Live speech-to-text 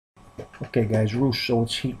Okay, guys, Russo,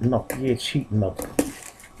 it's heating up. Yeah, it's heating up.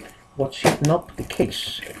 What's heating up? The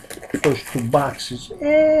case. First two boxes.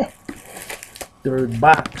 Third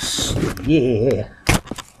box. Yeah.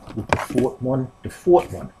 With the fourth one. The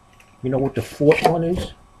fourth one. You know what the fourth one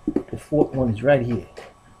is? The fourth one is right here.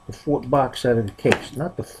 The fourth box out of the case.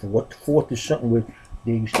 Not the fourth. The fourth is something where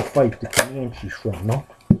they used to fight the Comanches from, no?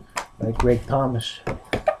 Right, Greg Thomas?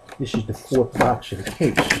 This is the fourth box of the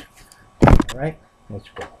case. Alright? Let's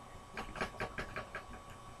go.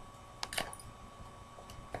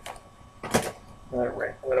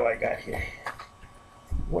 Alright, what do I got here?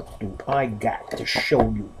 What do I got to show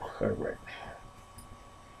you? Alright.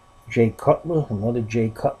 Jay Cutler, another Jay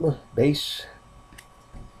Cutler base.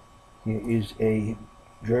 Here is a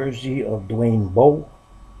jersey of Dwayne Bowe.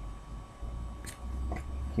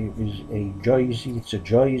 Here is a jersey, it's a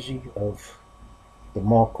jersey of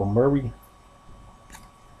DeMarco Murray.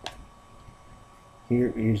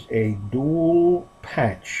 Here is a dual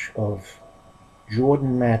patch of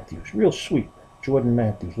Jordan Matthews. Real sweet. Jordan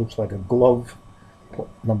Matthews. Looks like a glove.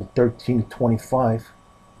 Number 13/25.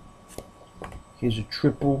 Here's a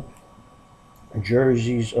triple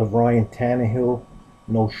jerseys of Ryan Tannehill.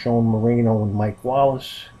 No Sean Moreno and Mike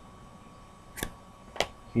Wallace.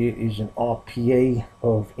 Here is an RPA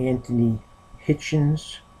of Anthony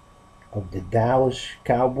Hitchens of the Dallas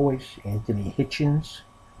Cowboys. Anthony Hitchens.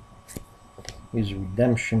 Here's a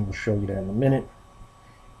redemption. We'll show you that in a minute.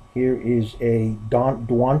 Here is a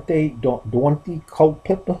Daunte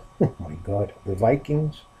Culpepper. Oh my God. The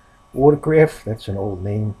Vikings autograph. That's an old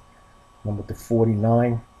name. Number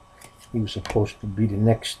 49. He was supposed to be the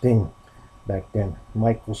next thing back then.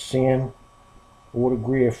 Michael Sam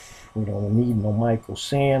autograph. We don't need no Michael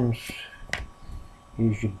Sams.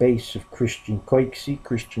 Here's your base of Christian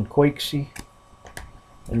Coixie.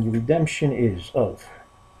 And your redemption is of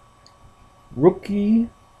rookie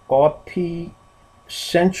RP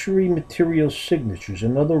Century Materials Signatures.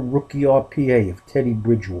 Another rookie RPA of Teddy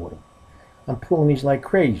Bridgewater. I'm pulling these like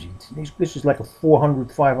crazy. This is like a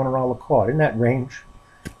 $400, $500 card. In that range.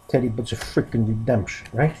 Teddy, but it's a freaking redemption,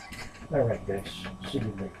 right? Alright, guys. See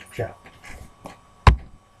you later. Ciao.